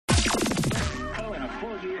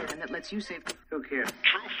and that lets you save... Look here.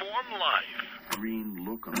 True Form Life. Green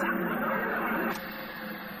look on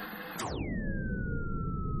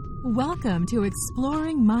Welcome to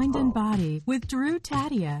Exploring Mind and Body with Drew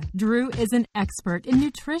Tadia. Drew is an expert in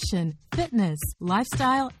nutrition, fitness,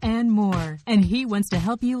 lifestyle, and more. And he wants to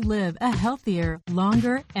help you live a healthier,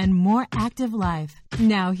 longer, and more active life.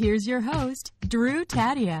 Now here's your host, Drew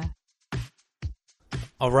Tadia.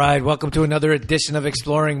 All right, welcome to another edition of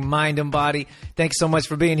Exploring Mind and Body. Thanks so much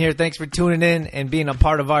for being here. Thanks for tuning in and being a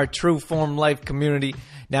part of our True Form Life community.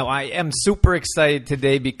 Now, I am super excited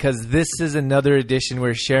today because this is another edition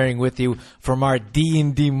we're sharing with you from our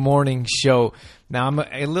D&D morning show. Now, I'm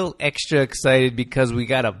a little extra excited because we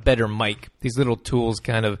got a better mic. These little tools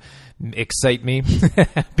kind of excite me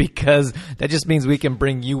because that just means we can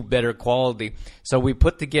bring you better quality. So we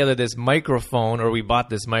put together this microphone, or we bought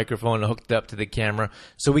this microphone and hooked it up to the camera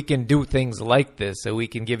so we can do things like this, so we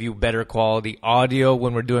can give you better quality audio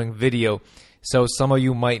when we're doing video. So some of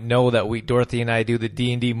you might know that Dorothy and I do the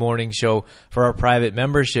D&D morning show for our private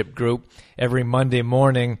membership group every Monday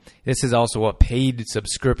morning. This is also a paid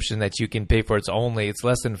subscription that you can pay for. It's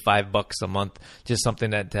less than $5 a month, just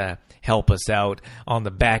something that help us out on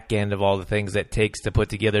the back end of all the things that takes to put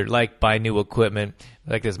together, like buy new equipment,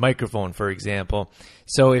 like this microphone, for example.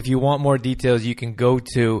 So if you want more details, you can go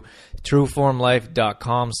to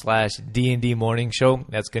trueformlife.com/D&D morning show.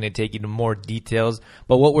 That's going to take you to more details.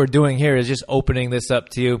 But what we're doing here is just opening this up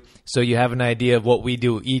to you so you have an idea of what we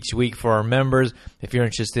do each week for our members. If you're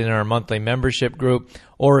interested in our monthly membership group,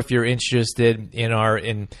 or if you're interested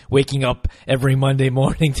in waking up every Monday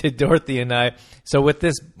morning to Dorothy and I. So with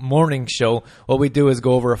this morning show, what we do is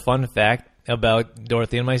go over a fun fact about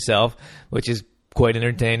Dorothy and myself, which is quite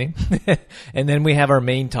entertaining. And then we have our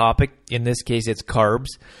main topic. In this case, it's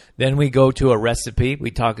carbs. Then we go to a recipe.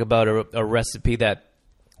 We talk about a recipe that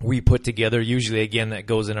we put together, usually, again, that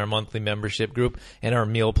goes in our monthly membership group, and our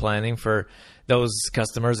meal planning for those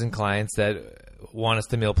customers and clients that want us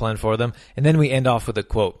to meal plan for them. And then we end off with a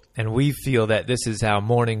quote. And we feel that this is how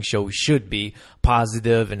morning shows should be,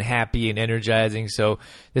 positive and happy and energizing. So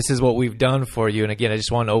this is what we've done for you. And again, I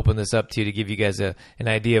just want to open this up to you to give you guys an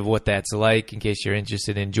idea of what that's like in case you're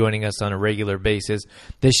interested in joining us on a regular basis.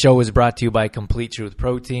 This show is brought to you by Complete Truth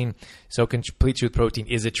Protein. So Complete Truth Protein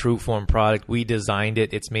is a True Form product. We designed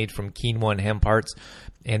it. It's made from quinoa and hemp hearts.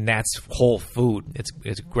 And that's whole food.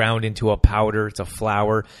 It's ground into a powder. It's a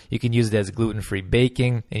flour. You can use it as gluten-free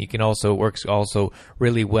baking, and you can works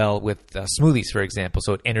really well with smoothies, for example.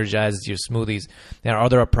 So it energizes your smoothies. Now, our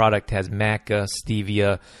other product has maca,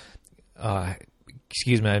 stevia, I'm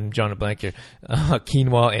drawing a blank here,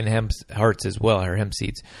 quinoa and hemp hearts as well, or hemp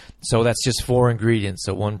seeds. So that's just 4 ingredients.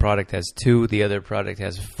 So one product has 2, the other product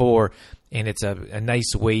has 4. And it's a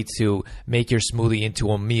nice way to make your smoothie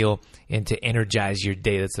into a meal and to energize your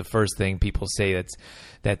day. That's the first thing people say.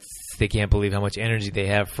 That's they can't believe how much energy they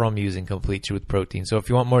have from using Complete Truth Protein. So if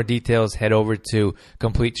you want more details, head over to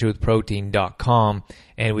CompleteTruthProtein.com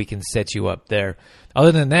and we can set you up there.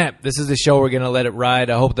 Other than that, this is the show. We're going to let it ride.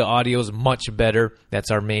 I hope the audio is much better. That's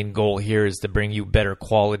our main goal here, is to bring you better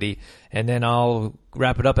quality. And then I'll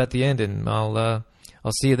wrap it up at the end, and I'll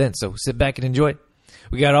see you then. So sit back and enjoy it.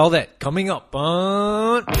 We got all that coming up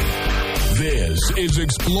on... This is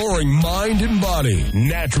Exploring Mind and Body.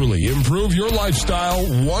 Naturally improve your lifestyle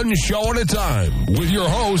one show at a time with your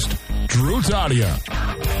host, Drew Tadia.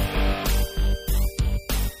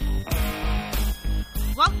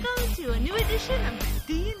 Welcome to a new edition of the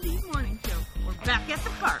D&D Morning Show. We're back at the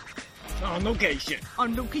park. On location.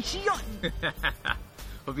 On location.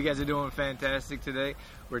 Hope you guys are doing fantastic today.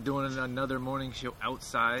 We're doing another morning show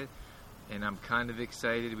outside. And I'm kind of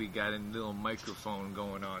excited. We got a little microphone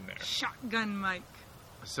going on there. Shotgun mic.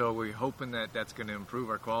 So we're hoping that that's going to improve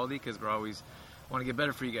our quality, because we always want to get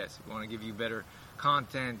better for you guys. We want to give you better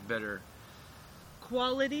content, better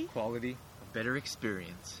quality, a better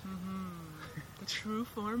experience. Mm-hmm. True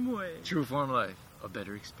Form way. True Form life, a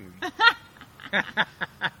better experience. All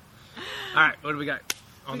right, what do we got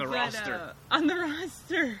on the roster?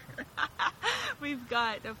 We've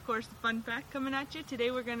got, of course, the fun fact coming at you. Today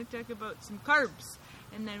we're going to talk about some carbs.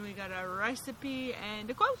 And then we got a recipe and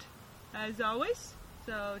a quote, as always.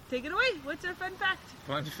 So take it away. What's our fun fact?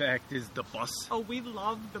 Fun fact is the bus. Oh, we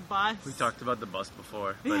love the bus. We talked about the bus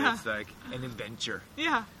before, but yeah. It's like an adventure.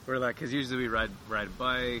 Yeah. We're like, because usually we ride a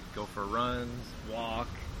bike, go for runs, walk.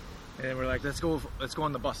 And then we're like, let's go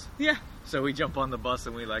on the bus. Yeah. So we jump on the bus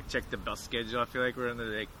and we check the bus schedule. I feel like we're in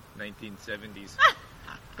the 1970s.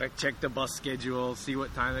 Check the bus schedule, see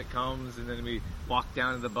what time it comes, and then we walk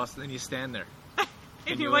down to the bus, and then you stand there.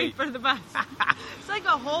 and you wait for the bus. It's like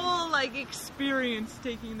a whole experience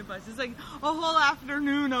taking the bus. It's like a whole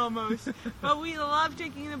afternoon almost. But we love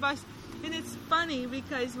taking the bus. And it's funny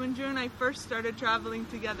because when Drew and I first started traveling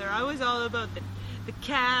together, I was all about the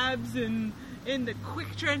cabs and the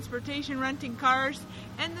quick transportation, renting cars.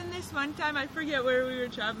 And then this one time, I forget where we were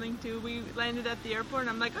traveling to, we landed at the airport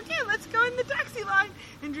and I'm like, okay, let's go in the taxi line.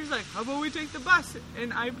 And Drew's like, how about we take the bus?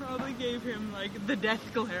 And I probably gave him the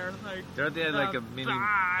death glare. They had a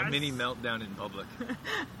mini meltdown in public.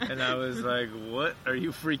 And I was like, what are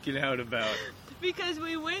you freaking out about? Because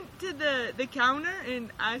we went to the counter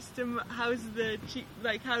and asked him how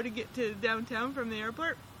to get to downtown from the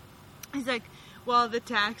airport. He's like, well, the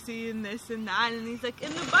taxi and this and that. And he's like,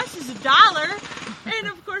 and the bus is $1. And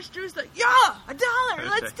of course, Drew's like, yeah, $1.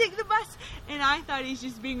 Let's take the bus. And I thought he's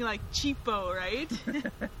just being cheapo, right?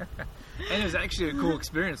 And it was actually a cool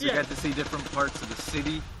experience. We got to see different parts of the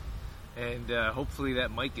city. And hopefully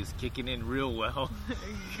that mic is kicking in real well.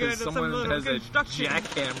 Because someone has a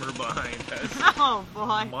jackhammer behind us. Oh,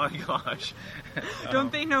 boy. My gosh.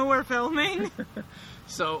 Don't they know we're filming?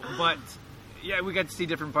 Yeah, we got to see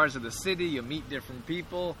different parts of the city. You meet different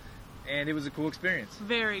people. And it was a cool experience.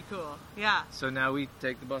 Very cool. Yeah. So now we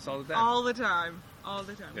take the bus all the time. All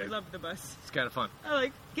the time. Yeah. We love the bus. It's kind of fun.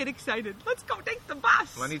 I get excited. Let's go take the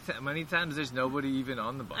bus. Many times there's nobody even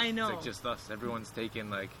on the bus. I know. It's just us. Everyone's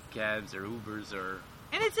taking cabs or Ubers or...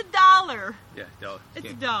 And it's $1. Yeah, $1. It's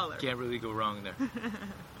 $1. Can't really go wrong there.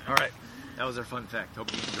 All right. That was our fun fact.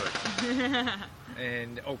 Hope you enjoyed it.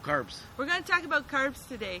 And, carbs. We're going to talk about carbs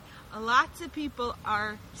today. Lots of people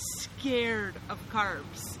are scared of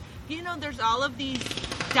carbs. There's all of these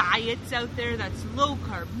diets out there that's low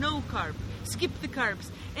carb, no carb, skip the carbs.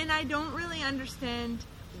 And I don't really understand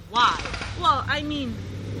why. Well, I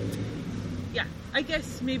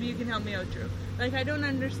guess maybe you can help me out, Drew. I don't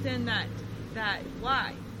understand that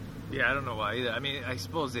why. Yeah, I don't know why either. I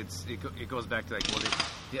suppose it goes back to I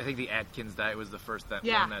think the Atkins diet was the first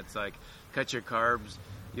one that's cut your carbs,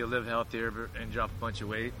 you'll live healthier and drop a bunch of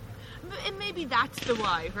weight. And maybe that's the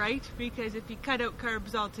why, right? Because if you cut out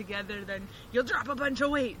carbs altogether, then you'll drop a bunch of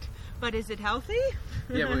weight. But is it healthy?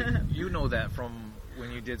 Yeah, well, you know that from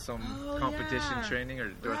when you did some competition training, or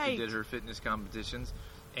Dorothy did her fitness competitions.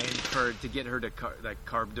 And to get her to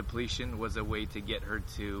carb depletion was a way to get her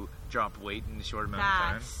to drop weight in a short amount of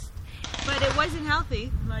time. But it wasn't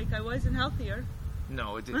healthy. I wasn't healthier.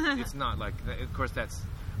 No, it's not like that. Of course,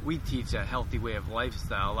 we teach a healthy way of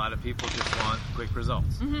lifestyle. A lot of people just want quick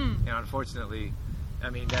results. Mm-hmm. And unfortunately,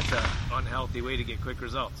 that's an unhealthy way to get quick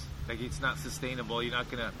results. It's not sustainable.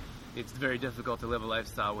 It's very difficult to live a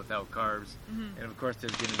lifestyle without carbs. Mm-hmm. And of course,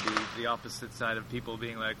 there's going to be the opposite side of people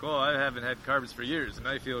being like, oh, I haven't had carbs for years and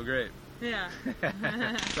I feel great. Yeah.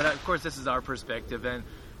 But of course, this is our perspective.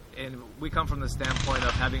 And we come from the standpoint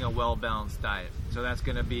of having a well-balanced diet. So that's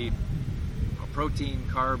going to be protein,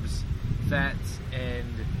 carbs, fats, and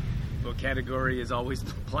category is always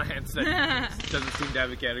the plants. That doesn't seem to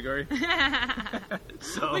have a category.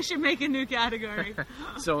 So we should make a new category.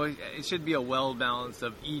 So it should be a well balance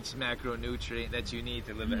of each macronutrient that you need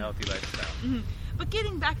to live a healthy lifestyle. Mm-hmm. But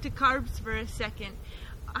getting back to carbs for a second,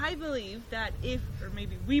 I believe that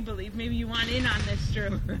maybe you want in on this,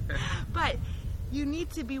 Drew, but you need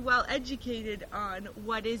to be well educated on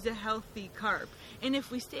what is a healthy carb. And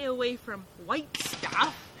if we stay away from white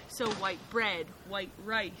stuff, so white bread, white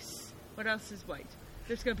rice, what else is white?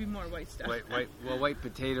 There's going to be more white stuff. White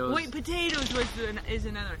potatoes. White potatoes is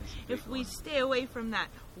another one. If we stay away from that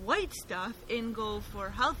white stuff and go for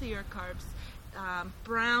healthier carbs,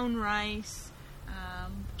 brown rice,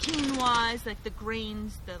 quinoas, the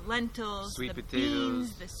grains, the lentils, sweet the potatoes.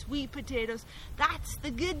 Beans, the sweet potatoes, that's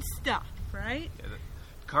the good stuff, right? Yeah,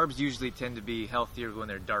 carbs usually tend to be healthier when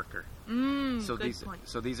they're darker. So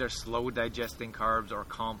these are slow digesting carbs or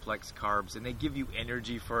complex carbs, and they give you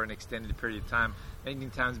energy for an extended period of time. Many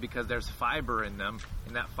times because there's fiber in them,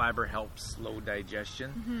 and that fiber helps slow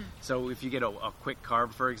digestion. Mm-hmm. So if you get a quick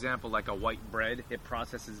carb, for example, like a white bread, it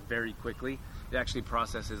processes very quickly. It actually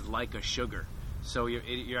processes like a sugar. So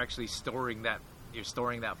you're actually storing that. You're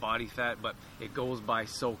storing that body fat, but it goes by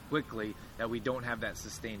so quickly that we don't have that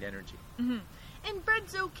sustained energy. Mm-hmm. And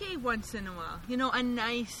bread's okay once in a while. A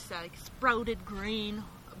nice sprouted grain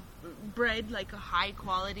bread, a high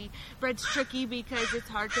quality. Bread's tricky because it's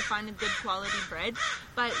hard to find a good quality bread.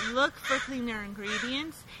 But look for cleaner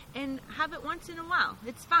ingredients and have it once in a while.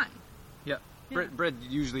 It's fine. Yeah. Bread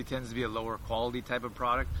usually tends to be a lower quality type of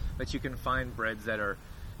product, but you can find breads that are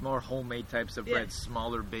more homemade types of bread,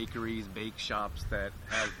 smaller bakeries, bake shops that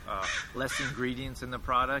have less ingredients in the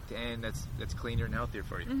product, and that's cleaner and healthier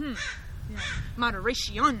for you. Mm-hmm. Yeah.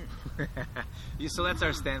 Moderation. So that's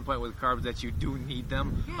our standpoint with carbs, that you do need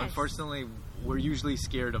them. Yes. Unfortunately, we're usually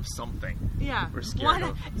scared of something. Yeah. We're scared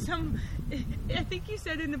of... I think you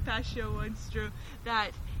said in the past show once, Drew,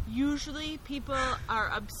 that usually people are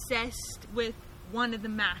obsessed with one of the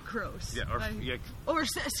macros. Yeah, or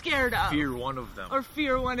scared of. Fear one of them. Or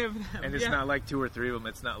fear one of them. And it's not like 2 or 3 of them.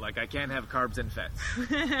 It's not like I can't have carbs and fats.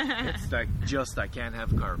 It's like just I can't have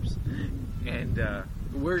carbs. And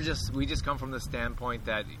we just come from the standpoint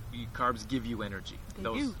that carbs give you energy.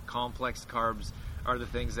 Those complex carbs are the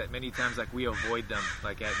things that many times like we avoid them,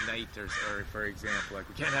 like at night or for example, like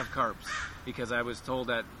we can't have carbs because I was told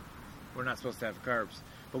that we're not supposed to have carbs.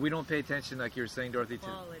 But we don't pay attention, like you were saying, Dorothy,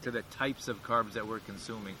 to the types of carbs that we're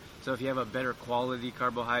consuming. So if you have a better quality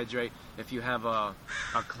carbohydrate, if you have a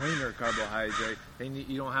cleaner carbohydrate, then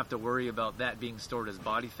you don't have to worry about that being stored as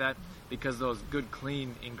body fat, because those good,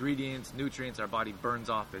 clean ingredients, nutrients, our body burns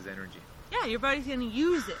off as energy. Yeah, your body's going to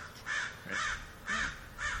use it. Right.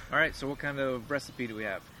 All right, so what kind of recipe do we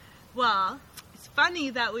have? Well, it's funny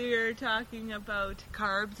that we were talking about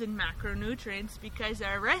carbs and macronutrients, because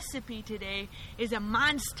our recipe today is a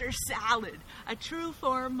monster salad, a true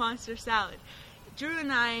form monster salad. Drew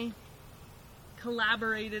and I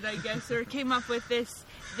collaborated, I guess, or came up with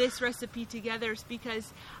this recipe together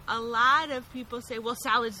because a lot of people say, well,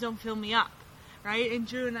 salads don't fill me up, right? And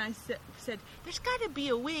Drew and I said, there's got to be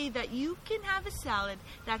a way that you can have a salad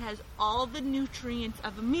that has all the nutrients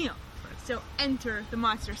of a meal. So enter the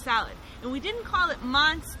monster salad. And we didn't call it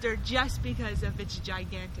monster just because of its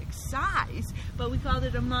gigantic size, but we called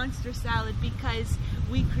it a monster salad because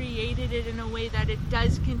we created it in a way that it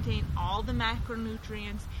does contain all the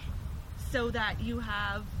macronutrients so that you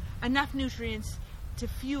have enough nutrients to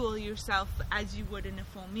fuel yourself as you would in a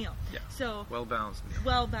full meal. Yeah. So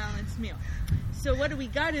well-balanced meal. So what do we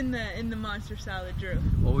got in the monster salad, Drew?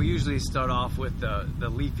 Well, we usually start off with the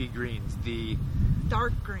leafy greens, the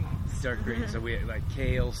dark greens. So we like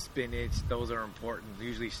kale, spinach, those are important. We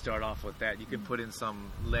usually start off with that. You can put in some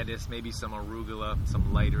lettuce, maybe some arugula,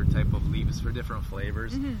 some lighter type of leaves for different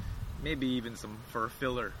flavors. Mm-hmm. Maybe even some for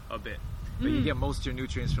filler a bit. But you get most of your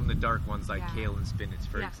nutrients from the dark ones like kale and spinach,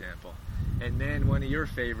 for example. And then one of your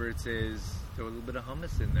favorites is throw a little bit of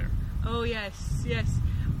hummus in there. Oh, yes.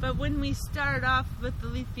 But when we start off with the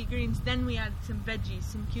leafy greens, then we add some veggies,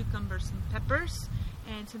 some cucumbers, some peppers,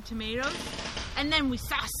 and some tomatoes. And then we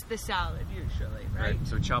sauce the salad usually, right?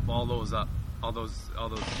 So chop all those up. All those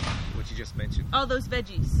what you just mentioned. All those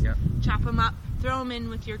veggies. Yeah. Chop them up, throw them in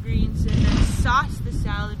with your greens, and then sauce the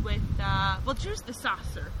salad with, Drew's the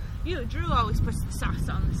saucer. Drew always puts the sauce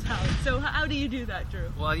on the salad. So how do you do that,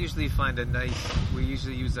 Drew? Well, I usually find we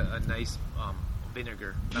usually use a nice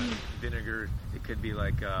vinegar. Vinegar, it could be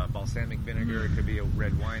like balsamic vinegar, it could be a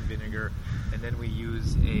red wine vinegar, and then we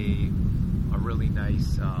use a really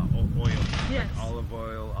nice oil, like olive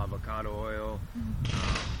oil, avocado oil,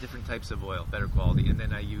 different types of oil, better quality, and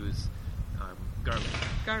then I use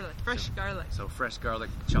fresh garlic. So fresh garlic,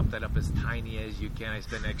 chop that up as tiny as you can. I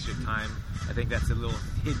spend extra time. I think that's a little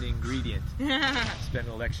hidden ingredient. Spend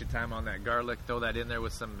a little extra time on that garlic, throw that in there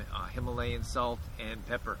with some Himalayan salt and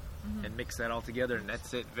pepper, and mix that all together, and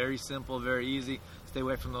that's it. Very simple, very easy. Stay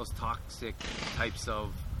away from those toxic types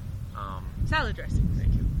of salad dressings.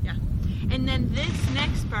 Thank you. Yeah. And then this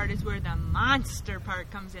next part is where the monster part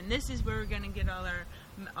comes in. This is where we're going to get all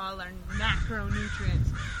our macronutrients.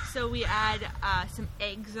 So we add some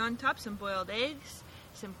eggs on top, some boiled eggs,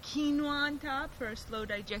 some quinoa on top for a slow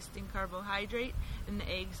digesting carbohydrate, and the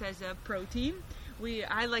eggs as a protein.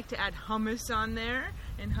 I like to add hummus on there,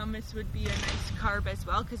 and hummus would be a nice carb as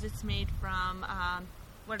well because it's made from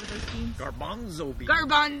what are those beans? Garbanzo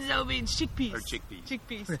beans, chickpeas. Or chickpeas.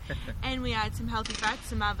 Chickpeas. And we add some healthy fats,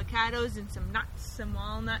 some avocados, and some nuts, some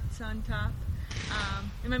walnuts on top.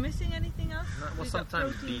 Am I missing anything else? Well,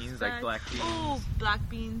 sometimes beans, fats. Like black beans. Oh, black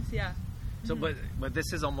beans, yeah. So, but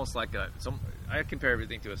this is almost like I compare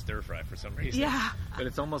everything to a stir fry for some reason. Yeah. But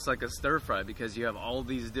it's almost like a stir fry because you have all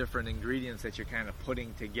these different ingredients that you're kind of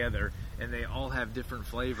putting together, and they all have different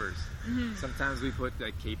flavors. Mm-hmm. Sometimes we put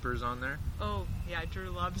like capers on there. Oh, yeah, Drew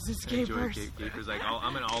loves his capers. Capers. Like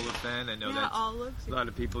I'm an olive fan. I know that olives. A lot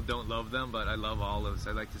of people don't love them, but I love olives.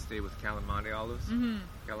 I like to stay with Kalamata olives. Mm-hmm.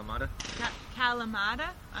 Kalamata? Kalamata?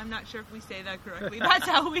 I'm not sure if we say that correctly. That's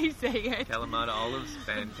how we say it. Kalamata olives,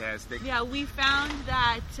 fantastic. Yeah, we found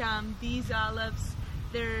that these olives,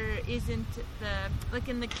 there isn't like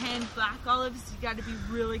in the canned black olives, you got to be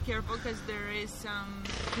really careful because there is some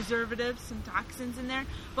preservatives, some toxins in there.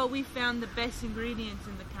 But we found the best ingredients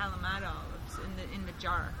in the Kalamata olives in the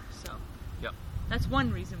jar. So yep. That's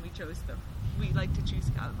one reason we chose them. We like to choose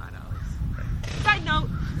Kalamata olives. Side note.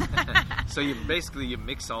 So you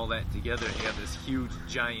mix all that together and you have this huge,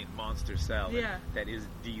 giant monster salad that is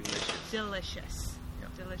delicious. Delicious.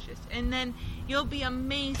 Delicious. And then you'll be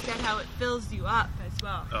amazed at how it fills you up as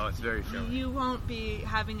well. Oh, it's very filling. You won't be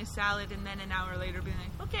having a salad and then an hour later being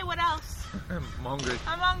like, okay, what else? I'm hungry.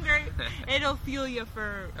 I'm hungry. It'll fuel you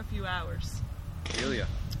for a few hours. Fuel ya.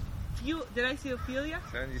 Did I say fuel ya?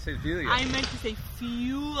 You said fuel ya. I meant to say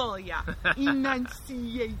fuel ya.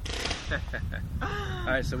 Enunciate. All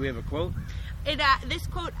right, so we have a quote. This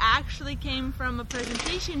quote actually came from a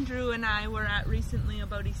presentation Drew and I were at recently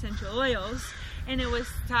about essential oils. And it was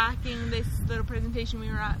this little presentation we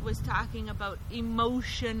were at was talking about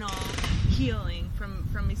emotional healing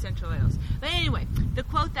from essential oils. But anyway, the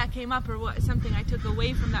quote that came up, or something I took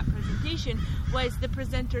away from that presentation, was the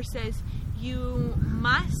presenter says, you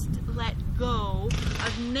must let go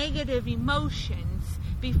of negative emotions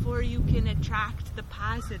before you can attract the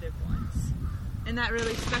positive ones. And that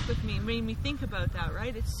really stuck with me, made me think about that,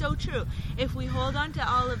 right? It's so true. If we hold on to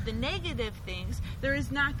all of the negative things, there is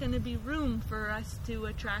not going to be room for us to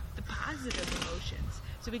attract the positive emotions.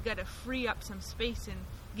 So we got to free up some space and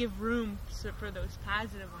give room for those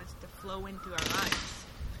positive ones to flow into our lives.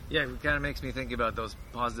 Yeah, it kind of makes me think about those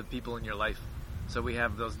positive people in your life. So we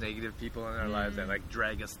have those negative people in our lives that like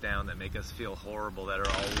drag us down, that make us feel horrible, that are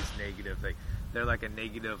always negative. They're like a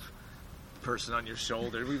negative person on your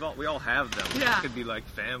shoulder. We all have them. Yeah. It could be like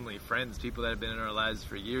family, friends, people that have been in our lives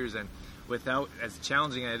for years, and without, as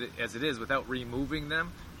challenging as it is, without removing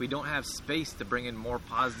them, we don't have space to bring in more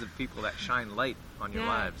positive people that shine light on your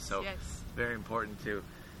lives. So it's very important to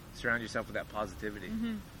surround yourself with that positivity.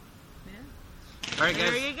 Mm-hmm. Yeah. All right, guys.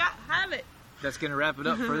 There you go. Have it. That's going to wrap it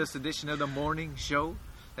up for this edition of the morning show.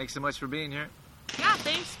 Thanks so much for being here. Yeah,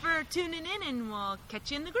 thanks for tuning in, and we'll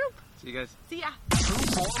catch you in the group. See you guys. See ya.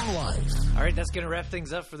 All right, that's going to wrap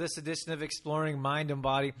things up for this edition of Exploring Mind and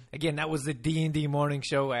Body. Again, that was the D&D Morning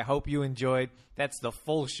Show. I hope you enjoyed. That's the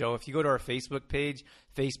full show. If you go to our Facebook page,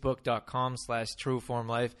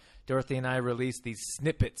 facebook.com/trueformlife, Dorothy and I release these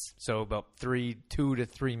snippets, so about 2 to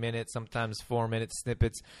 3 minutes, sometimes 4 minute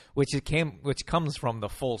snippets, which comes from the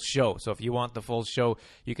full show. So if you want the full show,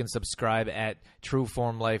 you can subscribe at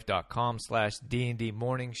trueformlife.com/D&D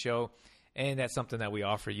Morning Show. And that's something that we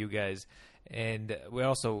offer you guys. And we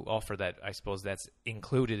also offer that, I suppose that's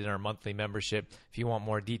included in our monthly membership. If you want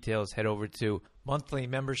more details, head over to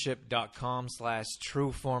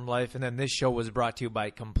monthlymembership.com/trueformlife. And then this show was brought to you by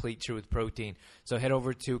Complete Truth Protein. So head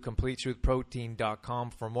over to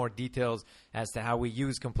CompleteTruthProtein.com for more details as to how we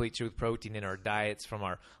use Complete Truth Protein in our diets, from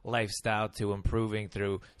our lifestyle to improving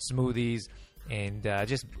through smoothies, and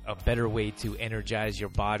just a better way to energize your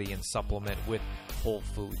body and supplement with whole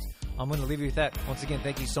foods. I'm going to leave you with that. Once again,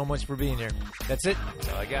 thank you so much for being here. That's it. That's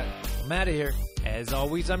all I got. I'm out of here. As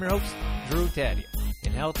always, I'm your host, Drew Tadia,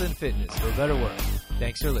 in health and fitness for a better world.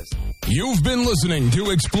 Thanks for listening. You've been listening to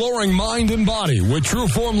Exploring Mind and Body with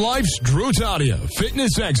Trueform Life's Drew Tadia,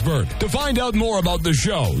 fitness expert. To find out more about the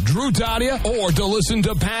show, Drew Tadia, or to listen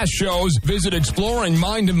to past shows, visit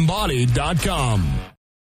exploringmindandbody.com.